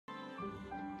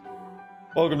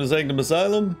Welcome to Sanctum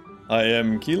Asylum. I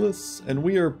am Keyless, and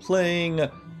we are playing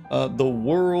The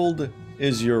World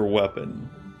is Your Weapon.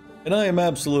 And I am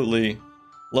absolutely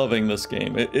loving this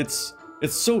game. It's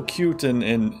so cute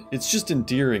and it's just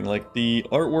endearing. Like, the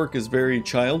artwork is very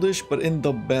childish, but in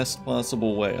the best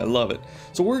possible way. I love it.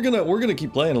 So we're gonna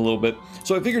keep playing a little bit.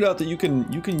 So I figured out that you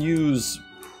can use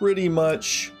pretty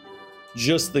much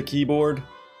just the keyboard,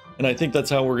 and I think that's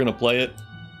how we're gonna play it.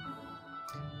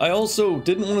 I also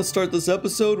didn't want to start this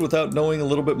episode without knowing a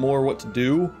little bit more what to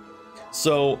do,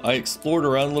 so I explored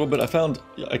around a little bit. I found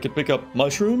I could pick up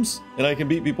mushrooms, and I can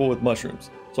beat people with mushrooms.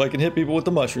 So I can hit people with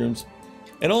the mushrooms.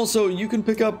 And also, you can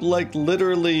pick up, like,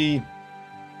 literally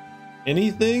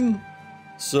anything.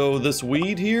 So this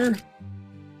weed here,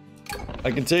 I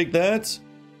can take that.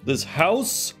 This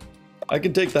house, I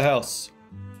can take the house.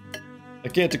 I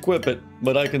can't equip it,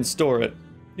 but I can store it.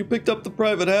 You picked up the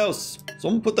private house, so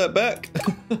I'm gonna put that back.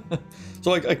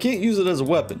 So I can't use it as a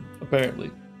weapon, apparently.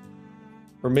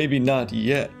 Or maybe not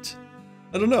yet.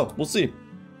 I don't know, we'll see.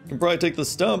 Can probably take the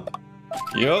stump.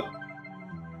 Yup.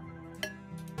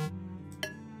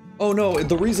 Oh no,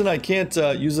 the reason I can't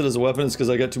use it as a weapon is because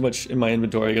I got too much in my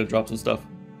inventory. I gotta drop some stuff.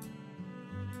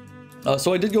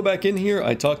 So I did go back in here,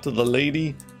 I talked to the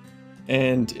lady,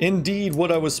 and indeed what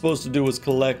I was supposed to do was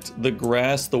collect the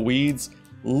grass, the weeds,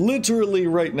 literally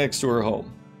right next to her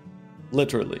home.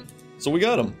 Literally. So we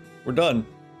got them. We're done.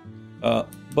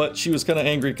 But she was kind of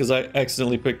angry because I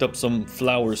accidentally picked up some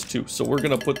flowers too. So we're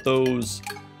gonna put those,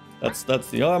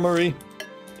 that's the armory.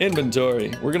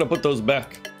 Inventory. We're gonna put those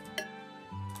back.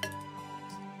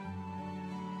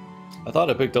 I thought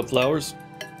I picked up flowers.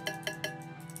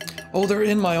 Oh, they're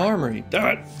in my armory.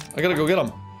 Damn it. I gotta go get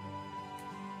them.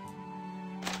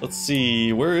 Let's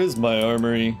see, where is my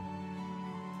armory?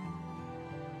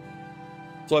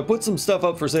 So I put some stuff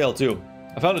up for sale too.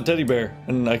 I found a teddy bear,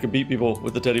 and I could beat people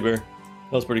with the teddy bear.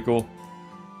 That was pretty cool.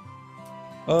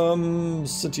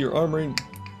 Sent to your armory.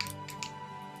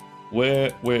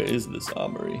 Where is this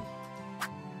armory?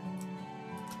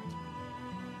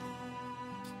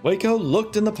 Waco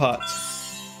looked in the pot.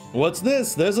 What's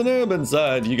this? There's an herb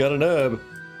inside. You got an herb.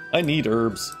 I need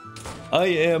herbs. I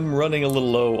am running a little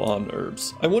low on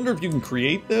herbs. I wonder if you can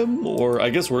create them, or I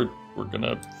guess we're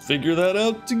gonna figure that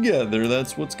out together.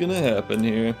 That's what's gonna happen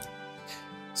here.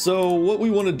 So what we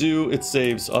want to do, it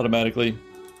saves automatically.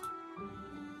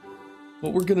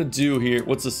 What we're gonna do here,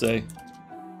 what's this say?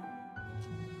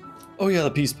 Oh yeah,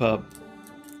 the peace pub.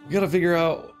 We gotta figure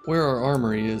out where our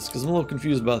armory is, because I'm a little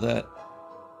confused about that.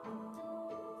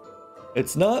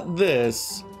 It's not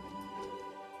this.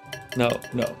 No.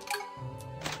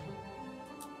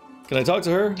 Can I talk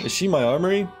to her? Is she my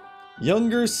armory?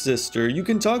 Younger sister. You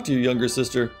can talk to your younger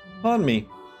sister, Hanmi.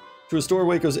 To restore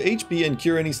Waco's HP and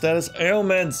cure any status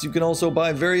ailments, you can also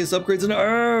buy various upgrades and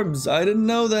herbs. I didn't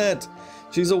know that.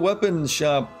 She's a weapon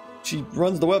shop. She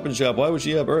runs the weapon shop. Why would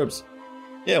she have herbs?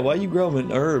 Yeah, why you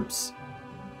growing herbs?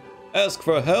 Ask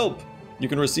for help. You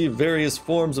can receive various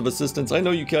forms of assistance. I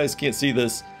know you guys can't see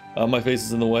this. My face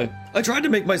is in the way. I tried to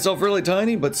make myself really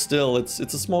tiny, but still, it's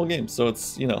a small game, so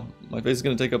it's, you know, my face is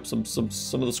going to take up some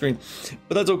of the screen.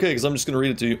 But that's okay, because I'm just going to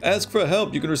read it to you. Ask for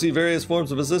help. You can receive various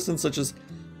forms of assistance, such as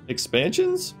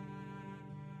expansions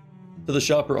to the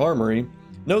shop or armory.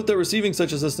 Note that receiving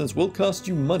such assistance will cost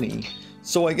you money.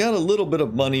 So I got a little bit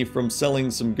of money from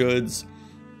selling some goods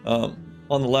on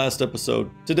the last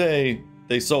episode. Today,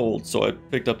 they sold, so I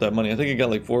picked up that money. I think I got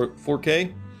like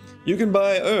 4K. You can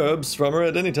buy herbs from her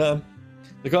at any time.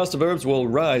 The cost of herbs will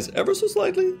rise ever so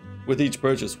slightly with each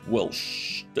purchase. Well,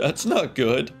 that's not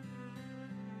good.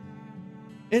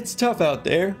 It's tough out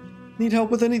there. Need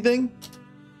help with anything?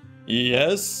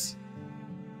 Yes.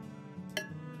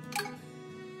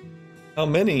 How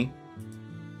many?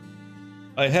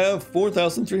 I have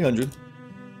 4,300.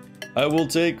 I will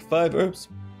take 5 herbs.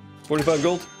 45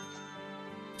 gold.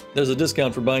 There's a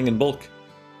discount for buying in bulk.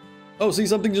 Oh, see,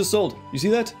 something just sold. You see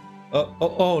that?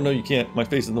 Oh, no, you can't. My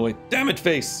face is in the way. Damn it,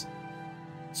 face!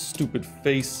 Stupid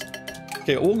face.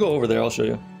 Okay, we'll go over there. I'll show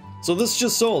you. So this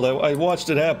just sold. I watched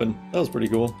it happen. That was pretty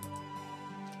cool.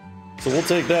 So we'll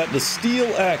take that. The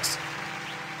steel axe.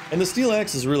 And the steel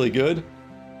axe is really good.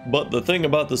 But the thing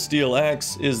about the steel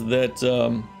axe is that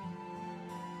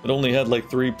it only had like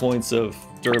 3 points of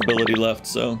durability left,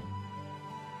 so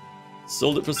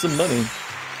sold it for some money.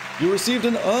 You received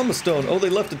an armor stone. Oh, they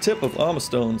left a tip of armor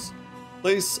stones.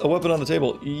 Place a weapon on the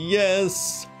table.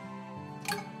 Yes.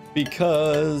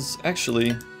 Because,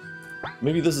 actually,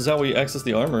 maybe this is how we access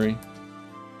the armory.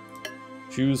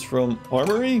 Choose from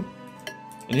armory.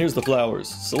 And here's the flowers.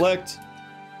 Select.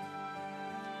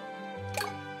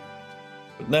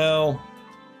 But now,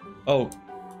 oh,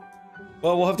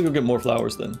 Well, we'll have to go get more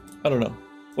flowers then. I don't know.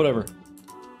 Whatever.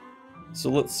 So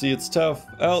let's see, it's tough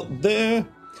out there.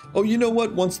 Oh, you know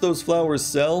what? Once those flowers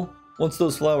sell,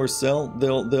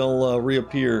 they'll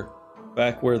reappear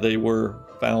back where they were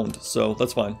found. So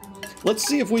that's fine. Let's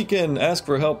see if we can ask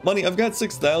for help. Money, I've got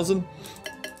 6,000.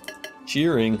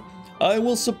 Cheering. I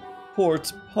will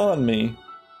support Pawn Me.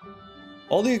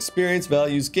 All the experience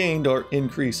values gained are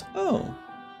increased. Oh.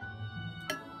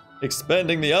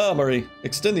 Expanding the armory.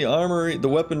 Extend the armory, the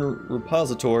weapon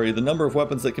repository. The number of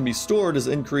weapons that can be stored is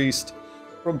increased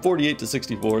from 48 to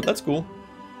 64. That's cool.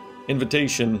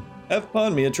 Invitation. Have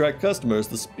Pawn Me attract customers.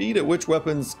 The speed at which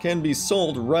weapons can be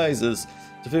sold rises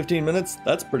to 15 minutes.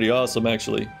 That's pretty awesome,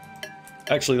 actually.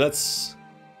 Actually, that's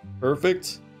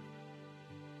perfect.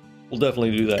 We'll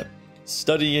definitely do that.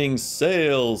 Studying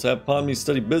sales. Have Pawn Me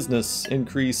study business.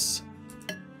 Increase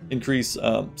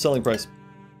selling price.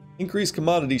 Increase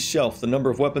commodity shelf. The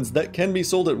number of weapons that can be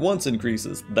sold at once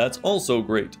increases. That's also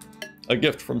great. A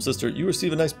gift from sister. You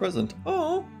receive a nice present.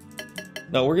 Oh.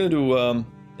 Now we're gonna do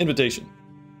invitation.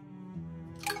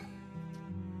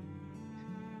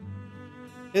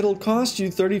 It'll cost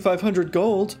you 3,500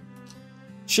 gold.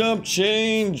 Chump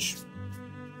change.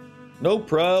 No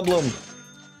problem.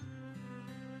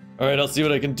 All right, I'll see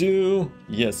what I can do.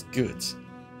 Yes, good.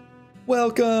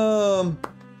 Welcome.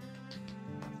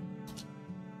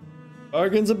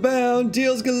 Bargains abound,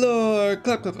 deals galore.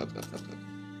 Clap, clap, clap, clap, clap, clap.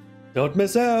 Don't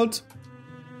miss out.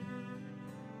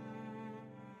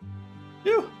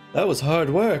 Phew, that was hard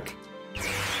work.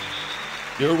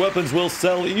 Your weapons will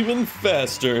sell even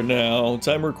faster now.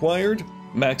 Time required,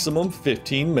 maximum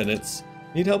 15 minutes.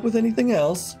 Need help with anything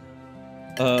else?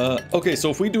 Okay, so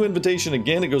if we do invitation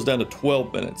again, it goes down to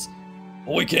 12 minutes.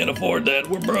 Well, we can't afford that.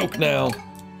 We're broke now.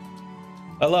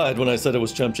 I lied when I said it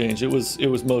was chump change. It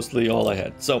was mostly all I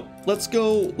had. So let's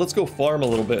go farm a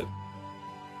little bit.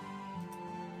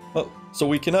 Oh, so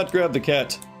we cannot grab the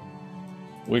cat.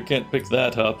 We can't pick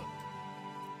that up.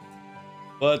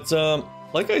 But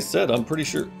like I said, I'm pretty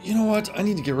sure. You know what? I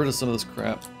need to get rid of some of this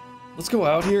crap. Let's go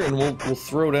out here and we'll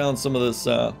throw down some of this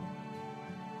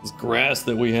this grass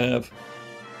that we have.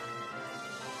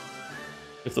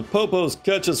 If the popos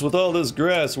catch us with all this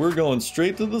grass, we're going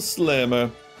straight to the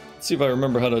slammer. Let's see if I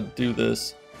remember how to do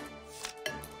this.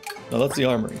 No, that's the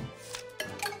armory.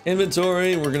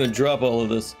 Inventory, we're gonna drop all of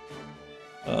this.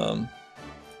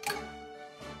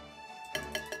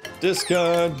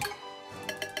 Discard.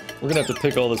 We're gonna have to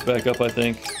pick all this back up, I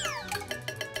think.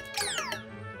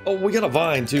 Oh, we got a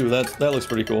vine too. That looks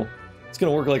pretty cool. It's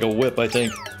gonna work like a whip, I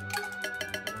think.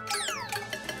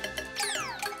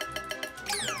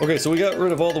 Okay, so we got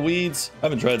rid of all the weeds. I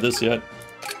haven't tried this yet.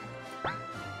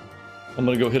 I'm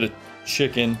gonna go hit a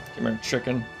chicken. Come here,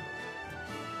 chicken.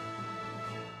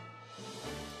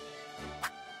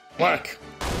 Whack!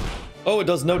 Oh, it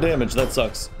does no damage. That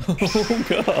sucks. Oh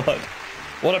god.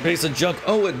 What a piece of junk.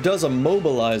 Oh, it does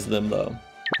immobilize them though.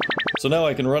 So now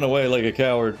I can run away like a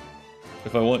coward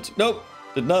if I want to. Nope!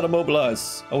 Did not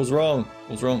immobilize. I was wrong.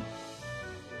 I was wrong.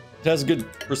 It has a good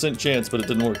 % chance, but it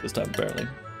didn't work this time apparently.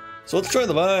 So let's try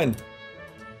the vine.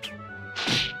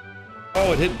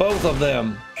 Oh, it hit both of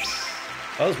them.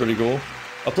 That was pretty cool.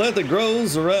 A plant that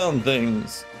grows around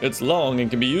things. It's long and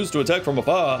can be used to attack from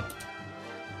afar.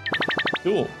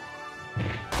 Cool.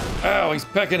 Ow, he's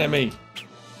pecking at me.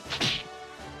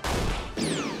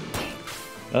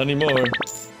 Not anymore.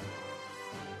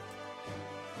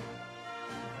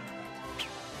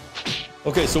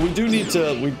 Okay, so we do need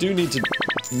to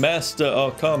master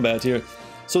our combat here.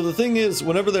 So the thing is,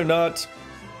 whenever they're not...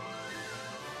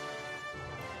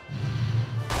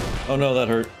 Oh no, that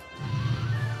hurt.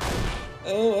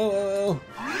 Oh.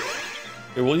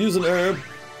 Okay, we'll use an herb.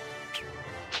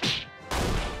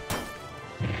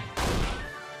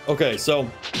 Okay, so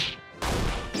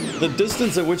the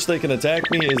distance at which they can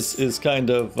attack me is kind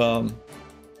of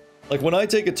like when I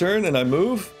take a turn and I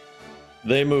move,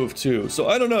 they move too. So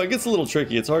I don't know, it gets a little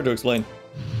tricky. It's hard to explain.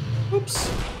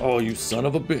 Oops. Oh, you son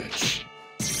of a bitch.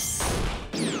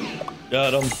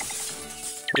 Got him.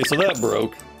 Okay, so that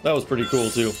broke. That was pretty cool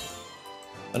too.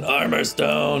 An armor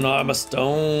stone, armor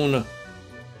stone.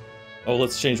 Oh,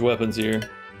 let's change weapons here.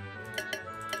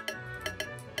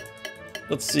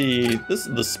 Let's see.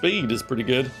 The speed is pretty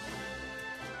good.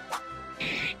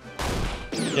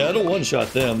 Yeah, it'll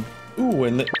one-shot them. Ooh,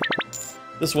 and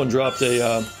this one dropped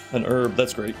an herb.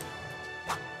 That's great.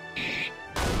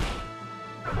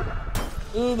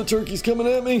 Oh, the turkey's coming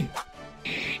at me.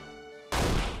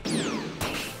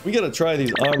 We gotta try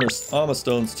these armor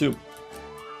stones too.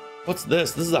 What's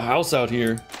this? This is a house out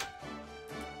here.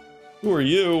 Who are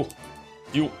you?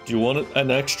 Do you want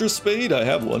an extra spade? I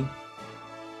have one.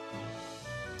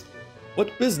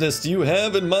 What business do you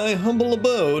have in my humble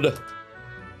abode?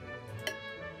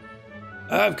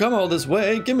 I've come all this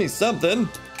way. Give me something.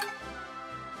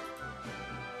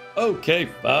 Okay,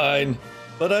 fine.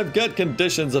 But I've got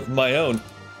conditions of my own.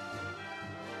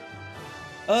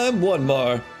 I'm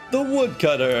Onmar, the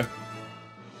woodcutter.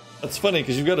 That's funny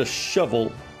because you've got a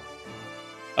shovel.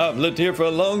 I've lived here for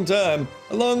a long time,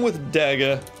 along with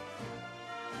Dagger.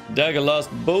 Dagger lost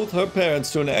both her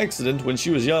parents to an accident when she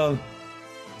was young,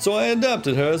 so I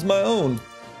adopted her as my own.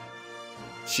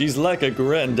 She's like a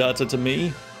granddaughter to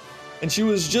me, and she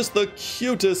was just the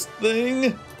cutest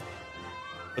thing.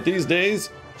 But these days,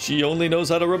 she only knows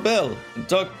how to rebel and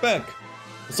talk back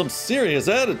with some serious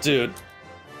attitude.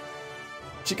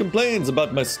 She complains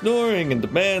about my snoring and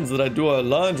demands that I do our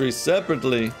laundry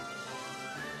separately.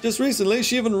 Just recently,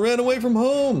 she even ran away from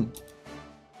home.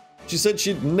 She said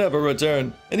she'd never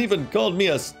return, and even called me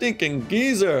a stinking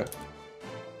geezer.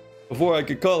 Before I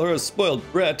could call her a spoiled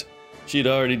brat, she'd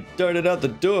already darted out the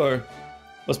door.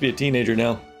 Must be a teenager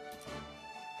now.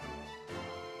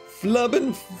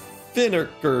 Flubbin'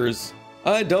 finnerkers.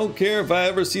 I don't care if I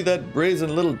ever see that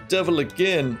brazen little devil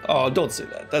again. Oh, don't say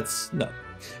that. That's no.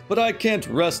 But I can't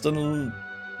rest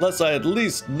unless I at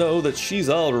least know that she's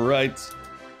all right.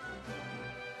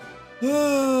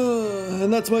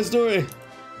 And that's my story.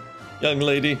 Young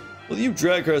lady, will you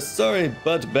drag her sorry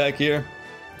butt back here?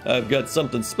 I've got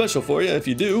something special for you if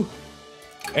you do.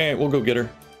 Alright, we'll go get her.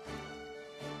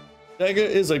 Dagger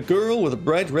is a girl with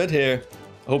bright red hair.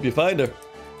 I hope you find her.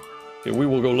 Okay, we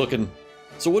will go looking.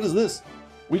 So what is this?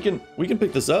 We can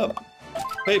pick this up.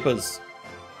 Papers.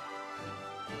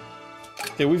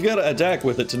 Okay, we've got to attack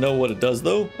with it to know what it does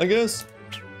though, I guess.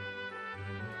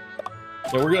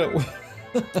 Yeah, we're gonna...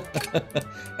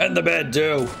 and the bed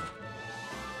too.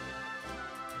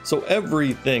 So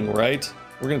everything, right?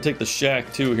 We're gonna take the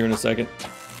shack too here in a second.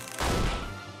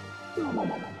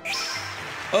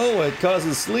 Oh, it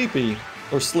causes sleepy,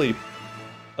 or sleep.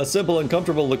 A simple and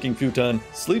comfortable looking futon.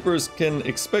 Sleepers can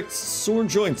expect sore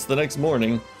joints the next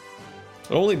morning.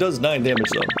 It only does 9 damage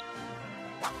though.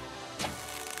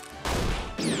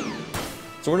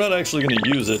 So we're not actually gonna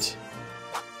use it.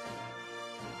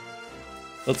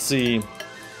 Let's see.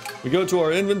 We go to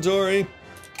our inventory.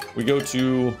 We go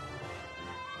to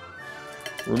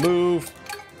remove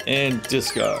and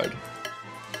discard.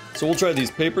 So we'll try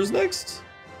these papers next.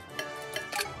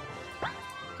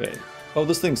 Okay. Oh,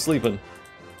 this thing's sleeping.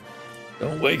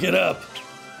 Don't wake it up.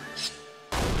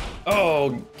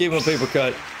 Oh, gave him a paper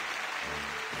cut.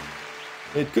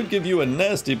 It could give you a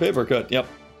nasty paper cut. Yep.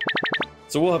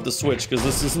 So we'll have to switch because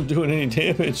this isn't doing any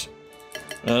damage.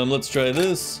 Let's try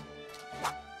this.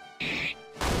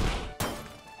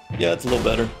 Yeah, it's a little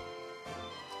better.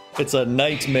 It's a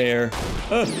nightmare.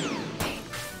 Huh.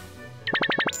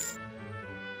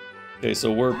 Okay,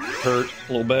 so we're hurt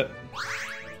a little bit.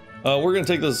 We're gonna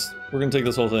take this. We're gonna take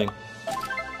this whole thing.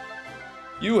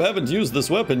 You haven't used this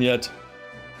weapon yet.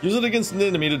 Use it against an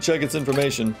enemy to check its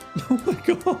information. Oh my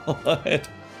god.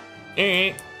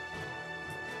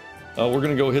 We're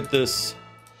gonna go hit this.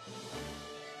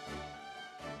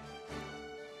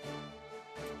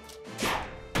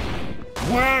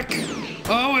 Whack!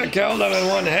 Oh, it killed him in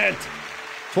one hit.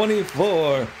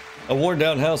 24. A worn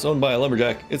down house owned by a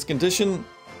lumberjack. Its condition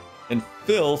and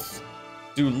filth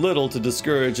do little to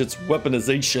discourage its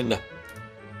weaponization.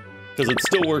 Because it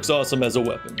still works awesome as a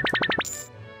weapon.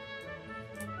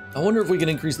 I wonder if we can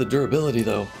increase the durability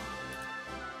though.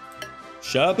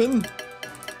 Shopping?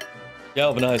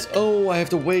 Galvanize. Oh, I have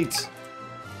to wait.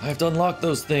 I have to unlock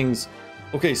those things.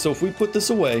 Okay, so if we put this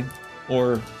away,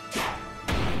 or...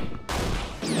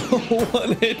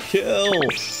 one hit kill!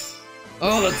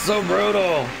 Oh, that's so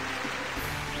brutal!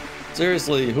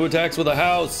 Seriously, who attacks with a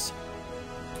house?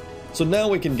 So now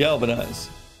we can galvanize.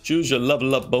 Choose your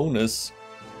level up bonus.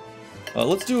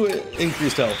 Let's do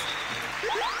increased health.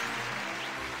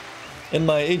 And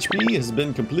my HP has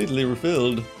been completely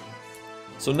refilled.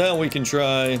 So now we can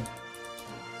try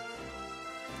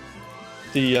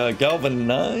the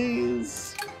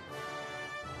galvanize.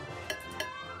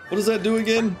 What does that do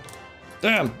again?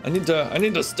 Damn, I need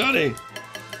to study.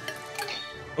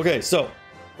 Okay, so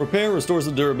repair restores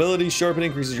the durability, sharpen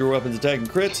increases your weapon's attack and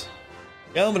crit.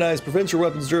 Galvanize prevents your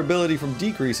weapon's durability from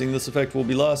decreasing. This effect will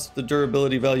be lost if the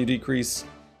durability value decrease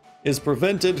is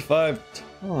prevented 5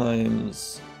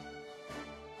 times.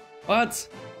 What?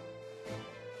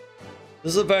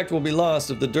 This effect will be lost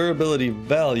if the durability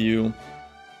value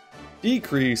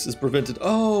decrease is prevented.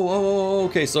 Oh,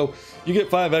 okay, so you get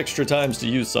 5 extra times to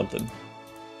use something.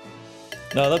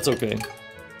 No, that's okay.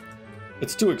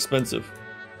 It's too expensive.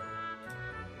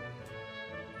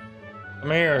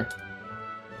 Come here.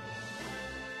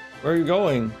 Where are you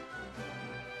going?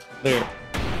 There.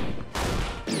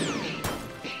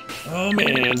 Oh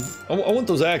man. I want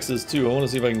those axes too. I want to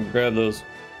see if I can grab those.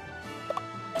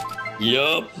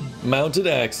 Yup. Mounted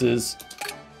axes.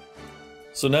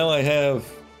 So now I have...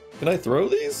 Can I throw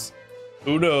these?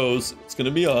 Who knows? It's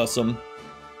gonna be awesome.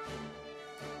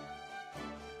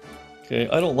 Okay,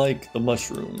 I don't like the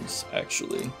mushrooms,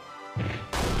 actually.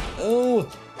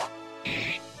 Oh!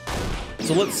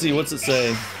 So let's see, what's it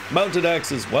say? Mounted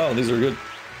axes. Wow, these are good.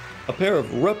 A pair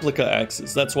of replica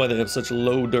axes. That's why they have such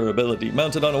low durability.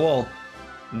 Mounted on a wall.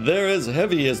 They're as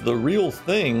heavy as the real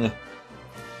thing.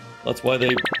 That's why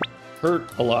they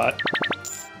hurt a lot.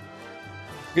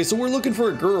 Okay, so we're looking for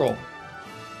a girl.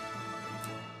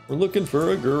 We're looking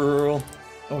for a girl.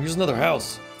 Oh, here's another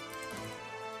house.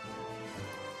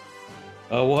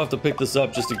 We'll have to pick this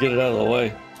up just to get it out of the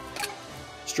way.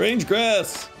 Strange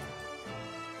grass.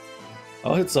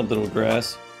 I'll hit something with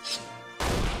grass.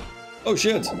 Oh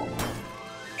shit.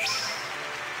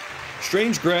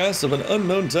 Strange grass of an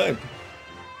unknown type.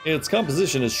 Its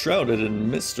composition is shrouded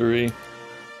in mystery.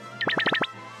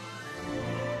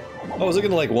 Oh, is it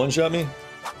gonna like one-shot me?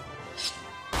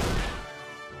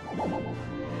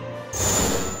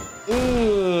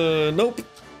 Nope.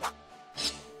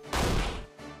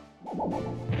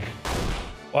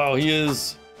 Wow,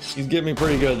 he's getting me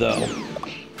pretty good though.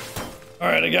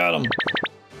 Alright, I got him.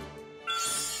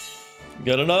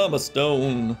 Got an armor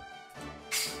stone.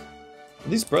 Are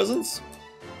these presents?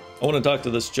 I want to talk to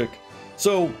this chick.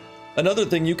 So, another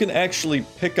thing, you can actually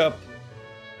pick up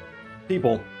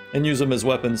people and use them as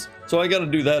weapons. So I gotta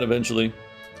do that eventually.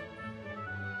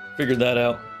 Figured that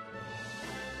out.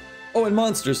 Oh, and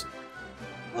monsters.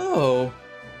 Oh,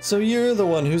 so you're the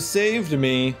one who saved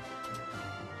me.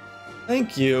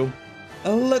 Thank you.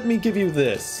 Let me give you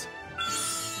this.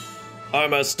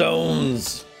 Armor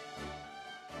stones.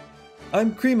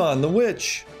 I'm Cremon the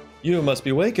witch. You must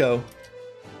be Waco.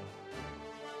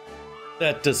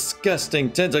 That disgusting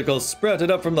tentacle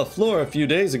sprouted up from the floor a few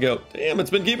days ago. Damn, it's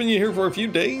been keeping you here for a few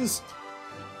days?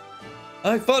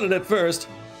 I fought it at first,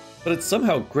 but it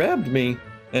somehow grabbed me,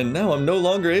 and now I'm no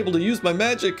longer able to use my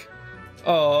magic.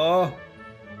 Aww.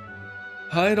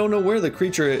 I don't know where the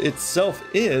creature itself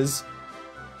is,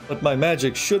 but my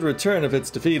magic should return if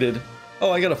it's defeated.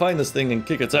 Oh, I gotta find this thing and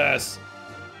kick its ass.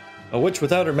 A witch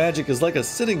without her magic is like a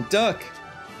sitting duck.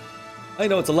 I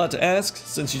know it's a lot to ask,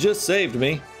 since you just saved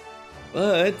me.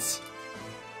 But...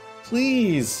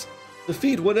 please,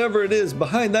 defeat whatever it is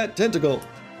behind that tentacle.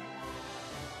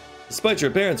 Despite your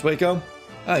appearance, Waco,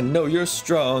 I know you're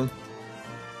strong.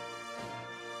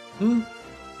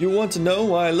 You want to know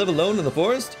why I live alone in the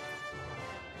forest?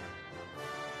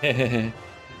 Hehehe.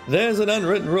 There's an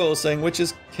unwritten rule saying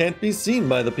witches can't be seen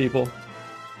by the people.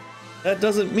 That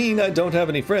doesn't mean I don't have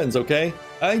any friends, okay?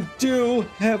 I do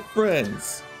have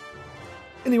friends.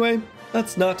 Anyway,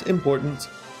 that's not important.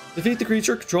 Defeat the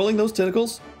creature controlling those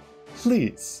tentacles,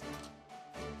 please.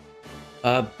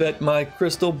 I bet my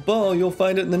crystal ball you'll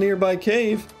find it in the nearby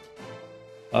cave.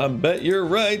 I bet you're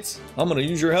right. I'm gonna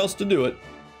use your house to do it.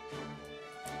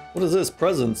 What is this?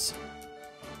 Presents.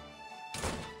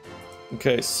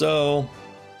 Okay, so...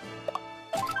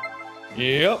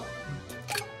 yep.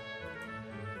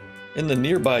 In the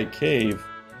nearby cave.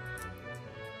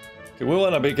 Okay, we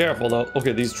want to be careful though.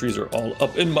 Okay, these trees are all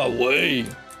up in my way.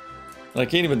 I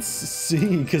can't even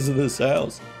see because of this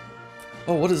house.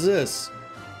 Oh, what is this?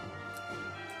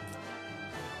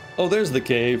 Oh, there's the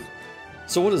cave.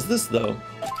 So what is this though?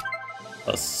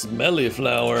 A smelly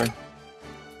flower.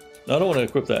 No, I don't want to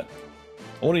equip that.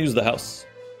 I want to use the house.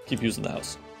 Keep using the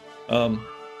house.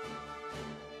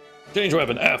 Change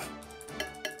weapon, F.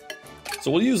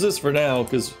 So we'll use this for now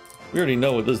because we already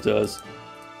know what this does.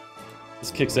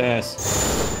 This kicks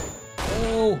ass.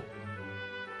 Oh.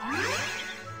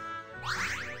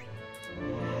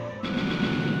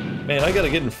 Man, I gotta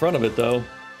get in front of it though.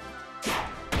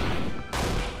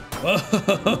 I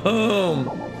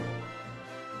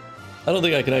don't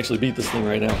think I can actually beat this thing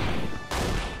right now.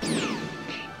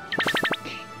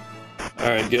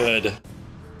 Alright, good.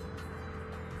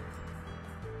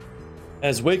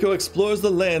 As Waco explores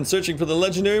the land searching for the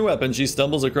legendary weapon, she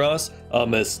stumbles across a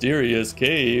mysterious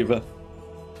cave.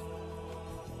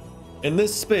 In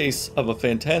this space of a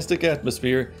fantastic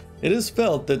atmosphere, it is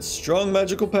felt that strong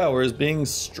magical power is being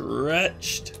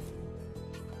stretched.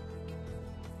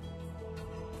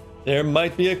 There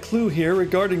might be a clue here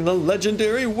regarding the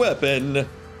legendary weapon.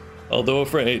 Although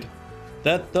afraid,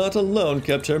 that thought alone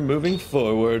kept her moving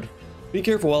forward. Be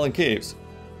careful while in caves,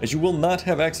 as you will not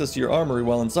have access to your armory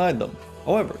while inside them.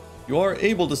 However, you are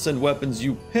able to send weapons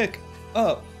you pick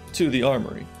up to the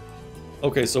armory.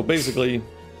 Okay, so basically,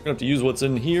 gonna have to use what's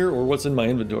in here or what's in my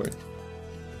inventory.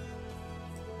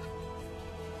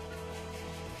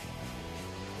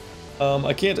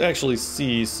 I can't actually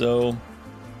see, so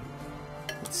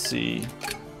let's see.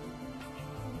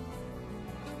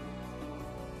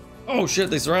 Oh shit,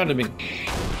 they surrounded me.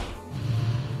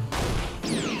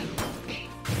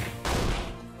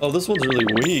 Oh, this one's really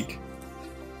weak.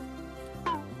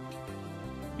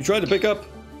 You tried to pick up.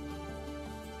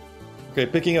 Okay,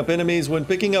 picking up enemies. When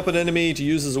picking up an enemy to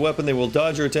use as a weapon, they will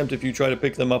dodge your attempt if you try to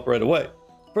pick them up right away.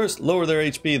 First, lower their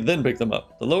HP, then pick them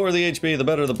up. The lower the HP, the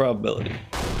better the probability.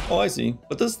 Oh, I see.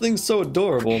 But this thing's so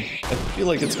adorable. I feel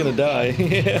like it's gonna die.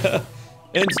 Yeah.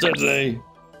 Instantly.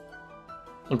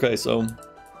 Okay, so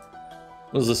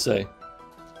what does this say?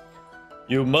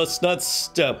 You must not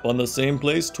step on the same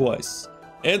place twice.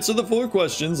 Answer the 4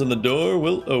 questions and the door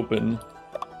will open.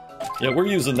 Yeah, we're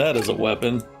using that as a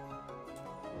weapon.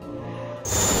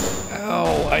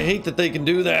 Ow, I hate that they can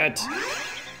do that.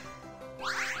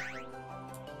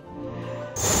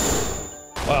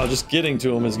 Wow, just getting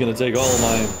to him is gonna take all of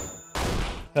my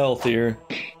health here.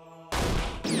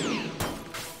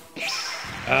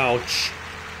 Ouch.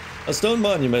 A stone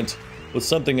monument with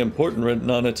something important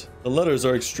written on it. The letters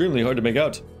are extremely hard to make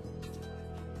out.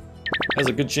 Has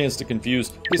a good chance to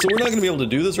confuse. Okay, so we're not gonna be able to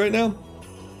do this right now.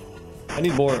 I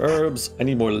need more herbs, I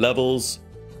need more levels.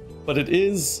 But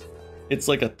it's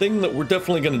like a thing that we're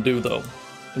definitely gonna do though.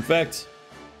 In fact,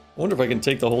 I wonder if I can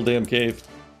take the whole damn cave.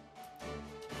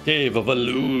 Cave of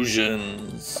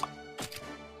Illusions.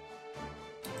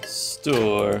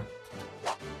 Store.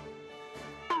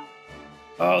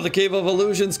 Oh, the Cave of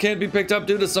Illusions can't be picked up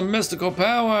due to some mystical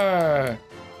power.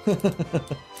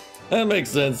 That makes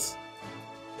sense.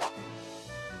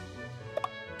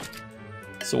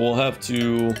 So we'll have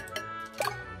to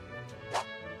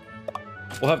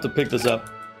pick this up.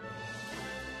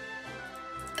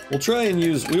 We'll try and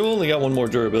use, we only got 1 more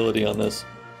durability on this.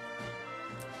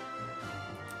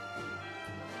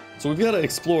 So we've got to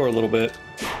explore a little bit.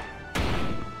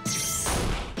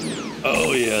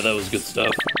 Oh yeah, that was good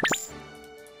stuff.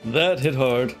 That hit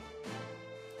hard.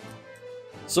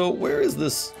 So where's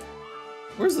this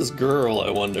girl, I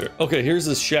wonder? Okay, here's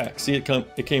this shack. See,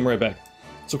 it came right back.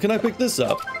 So can I pick this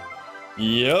up?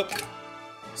 Yep.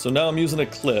 So now I'm using a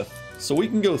cliff. So we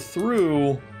can go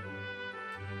through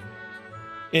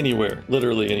anywhere,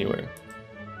 literally anywhere.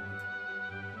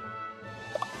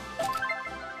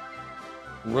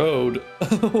 Road?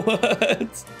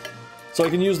 What? So I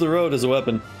can use the road as a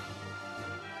weapon.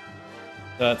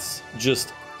 That's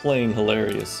just plain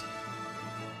hilarious.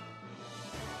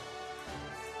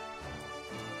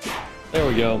 There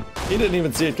we go. He didn't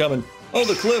even see it coming. Oh,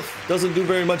 the cliff doesn't do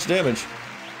very much damage.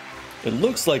 It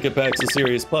looks like it packs a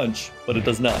serious punch, but it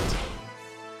does not.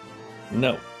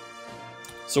 No.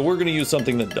 So we're gonna use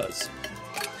something that does.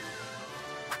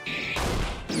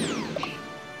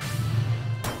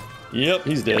 Yep,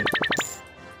 he's dead.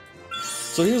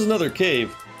 So here's another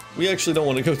cave. We actually don't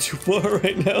want to go too far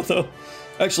right now, though.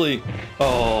 Actually,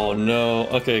 oh no.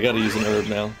 Okay, I gotta use an herb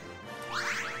now.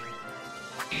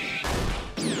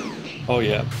 Oh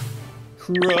yeah.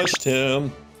 Crushed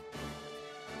him.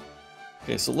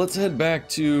 Okay, so let's head back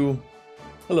to...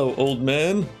 Hello, old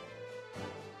man.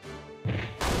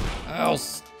 Ow.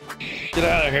 Get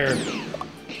out of here.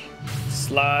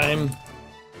 Slime.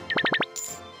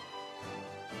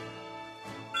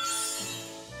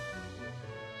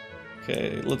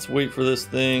 Okay, let's wait for this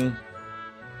thing.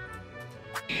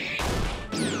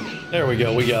 There we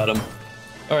go, we got him.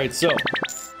 Alright, so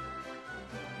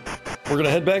we're gonna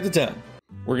head back to town.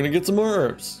 We're gonna get some more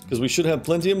herbs, because we should have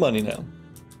plenty of money now.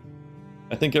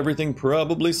 I think everything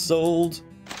probably sold,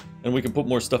 and we can put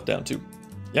more stuff down too.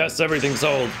 Yes, everything's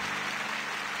sold.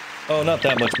 Oh, not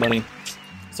that much money.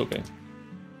 It's okay.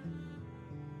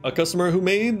 A customer who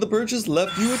made the purchase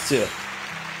left you a tip.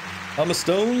 Hama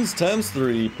stones times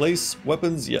 3. Place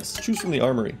weapons, yes. Choose from the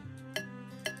armory.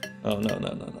 Oh, no.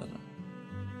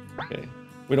 Okay,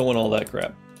 we don't want all that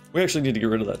crap. We actually need to get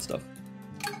rid of that stuff.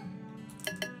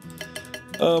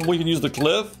 We can use the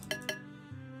cliff.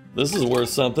 This is worth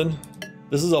something.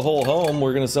 This is a whole home.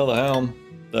 We're gonna sell the helm.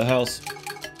 The house.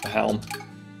 The helm.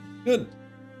 Good.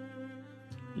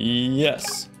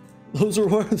 Yes. Those are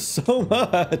worth so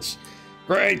much.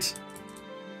 Great.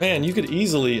 Man, you could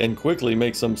easily and quickly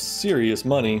make some serious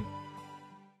money.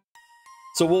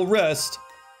 So we'll rest,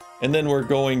 and then we're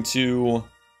going to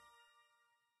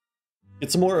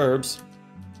get some more herbs.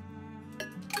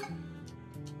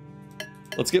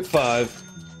 Let's get 5.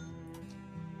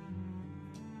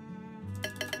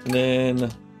 And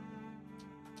then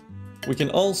we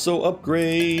can also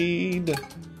upgrade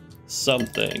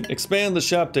something. Expand the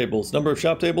shop tables. Number of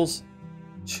shop tables?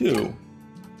 2.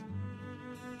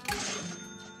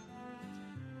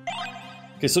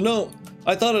 Okay, so no,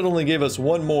 I thought it only gave us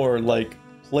one more, like,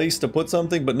 place to put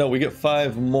something, but no, we get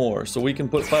 5 more, so we can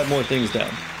put 5 more things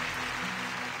down.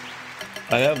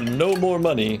 I have no more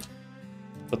money,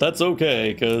 but that's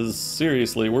okay, because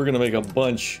seriously, we're gonna make a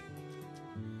bunch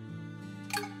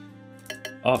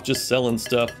off just selling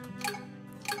stuff.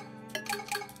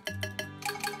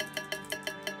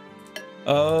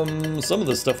 Some of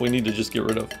the stuff we need to just get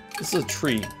rid of. This is a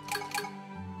tree.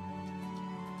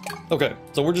 Okay,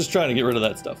 so we're just trying to get rid of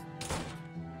that stuff.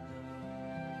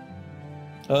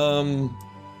 Oh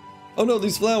no,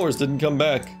 these flowers didn't come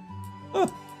back. Huh.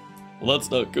 Well,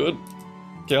 that's not good.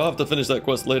 Okay, I'll have to finish that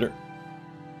quest later.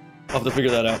 I'll have to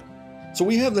figure that out. So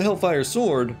we have the Hellfire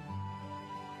Sword,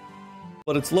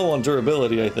 but it's low on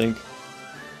durability, I think.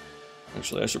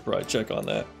 Actually, I should probably check on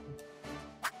that.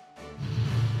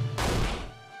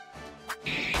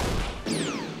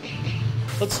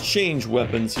 Let's change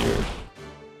weapons here.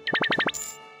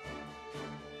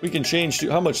 We can change to...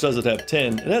 How much does it have?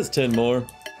 10. It has 10 more.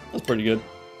 That's pretty good.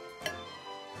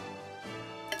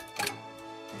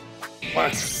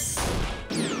 What?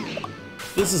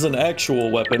 This is an actual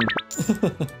weapon.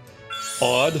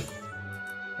 Odd.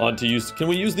 Odd to use. Can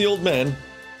we use the old man?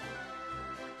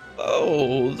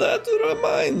 Oh, that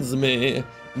reminds me.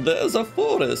 There's a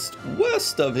forest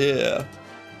west of here.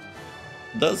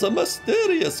 There's a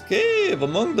mysterious cave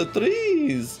among the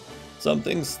trees.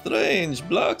 Something strange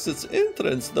blocks its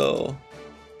entrance, though.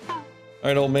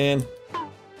 Alright, old man. Oh,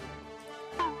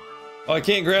 I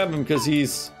can't grab him because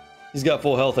he's got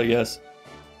full health, I guess.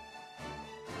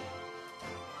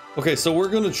 Okay, so we're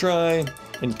gonna try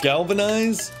and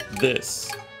galvanize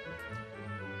this.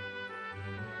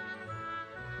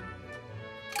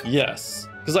 Yes,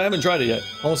 because I haven't tried it yet.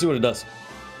 I want to see what it does.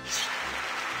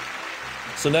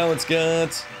 So now it's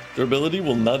got durability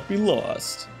will not be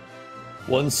lost.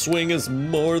 One swing is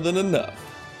more than enough.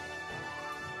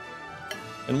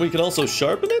 And we can also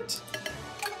sharpen it?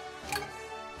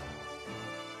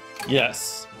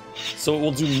 Yes. So it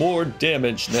will do more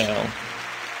damage now.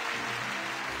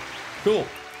 Cool.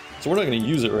 So we're not going to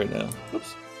use it right now.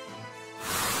 Oops.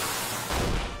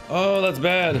 Oh, that's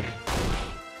bad.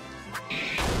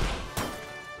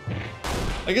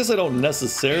 I guess I don't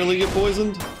necessarily get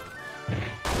poisoned.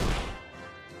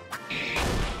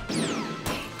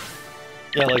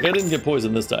 Yeah, like I didn't get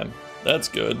poisoned this time. That's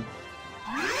good.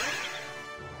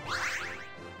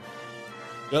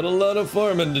 Got a lot of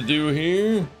farming to do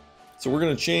here. So we're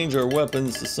gonna change our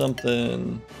weapons to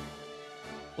something.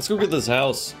 Let's go get this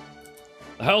house.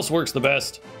 The house works the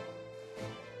best.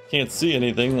 Can't see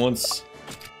anything once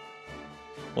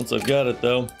I've got it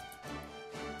though.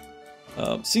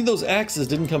 See, those axes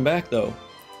didn't come back though.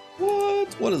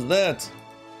 What? What is that?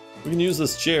 We can use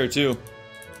this chair too.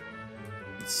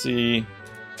 Let's see.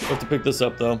 I have to pick this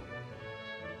up though.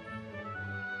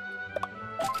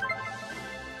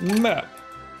 Map.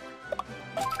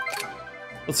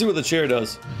 Let's see what the chair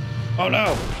does. Oh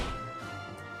no!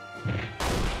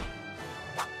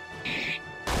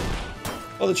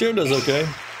 Oh, the chair does okay.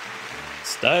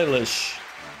 Stylish.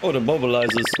 Oh, it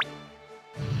immobilizes.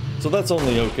 So that's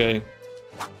only okay.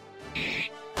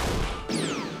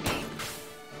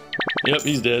 Yep,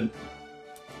 he's dead.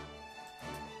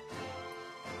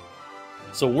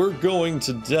 So we're going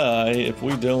to die if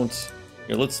we don't...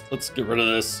 Here, let's get rid of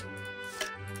this.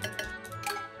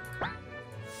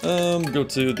 Go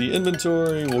to the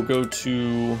inventory. We'll go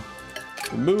to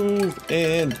remove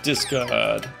and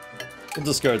discard. We'll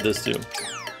discard this too.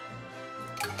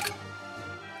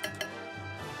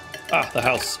 Ah, the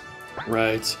house.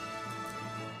 Right.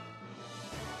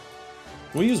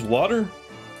 Can we use water?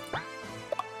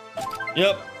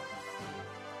 Yep.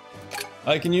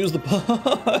 I can use the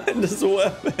pond as a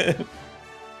weapon.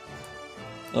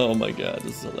 Oh my god,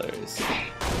 this is hilarious.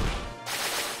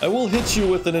 I will hit you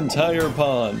with an entire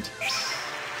pond.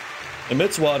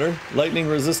 Emits water, lightning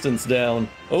resistance down.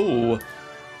 Oh, I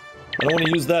don't want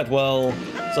to use that while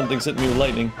something's hitting me with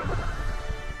lightning.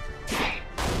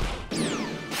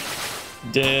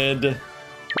 Dead.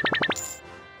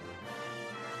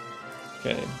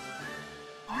 Okay.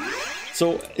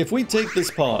 So if we take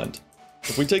this pond,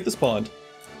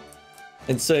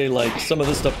 and say like some of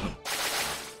this stuff.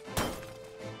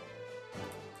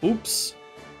 Oops.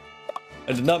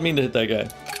 I did not mean to hit that guy.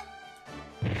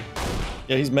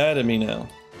 Yeah, he's mad at me now.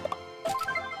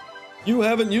 You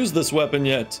haven't used this weapon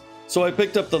yet. So I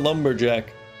picked up the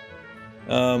lumberjack.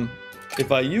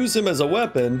 If I use him as a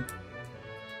weapon...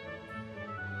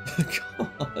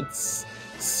 God,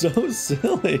 so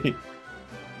silly.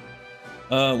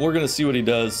 We're gonna see what he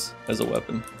does as a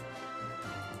weapon.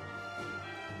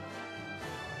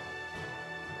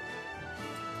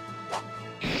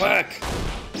 Whack!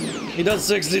 He does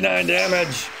 69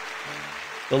 damage.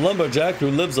 The lumberjack who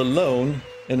lives alone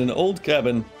in an old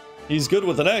cabin. He's good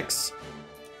with an axe.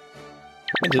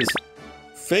 And his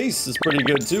face is pretty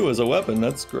good too as a weapon.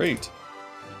 That's great.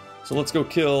 So let's go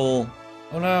kill...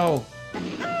 Oh no!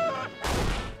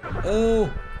 Oh!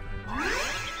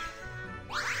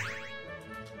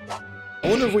 I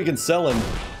wonder if we can sell him.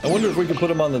 I wonder if we can put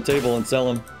him on the table and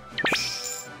sell him.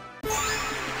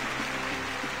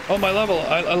 Oh, my level!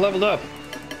 I leveled up!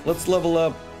 Let's level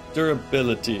up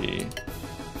durability.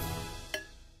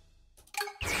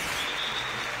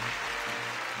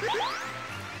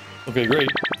 Okay, great.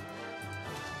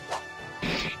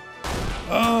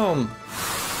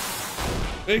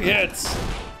 Big hits!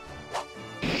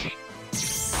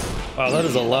 Wow, that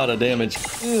is a lot of damage.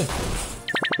 Ugh.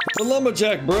 The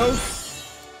lumberjack, bro!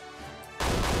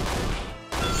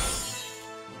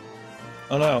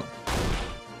 Oh no.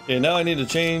 Okay, now I need to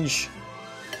change...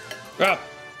 Crap!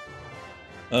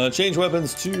 Change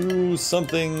weapons to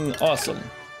something awesome.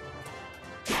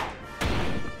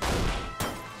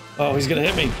 Oh, he's gonna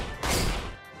hit me.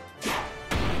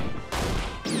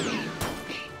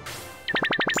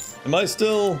 Am I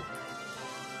still...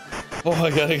 Oh, I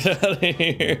gotta get out of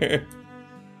here.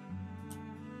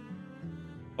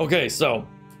 Okay, so...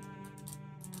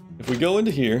 If we go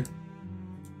into here...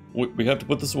 We have to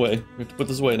put this away. We have to put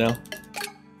this away now.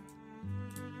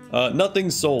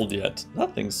 Nothing's sold yet.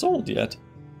 Nothing's sold yet.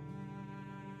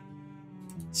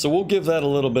 So we'll give that a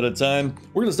little bit of time.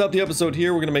 We're gonna stop the episode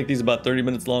here. We're gonna make these about 30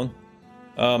 minutes long.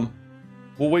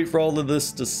 We'll wait for all of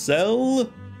this to sell,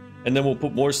 and then we'll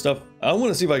put more stuff. I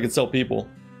want to see if I can sell people.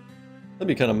 That'd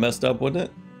be kind of messed up, wouldn't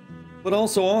it? But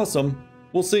also awesome.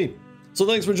 We'll see. So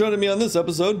thanks for joining me on this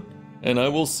episode, and I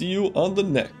will see you on the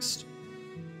next.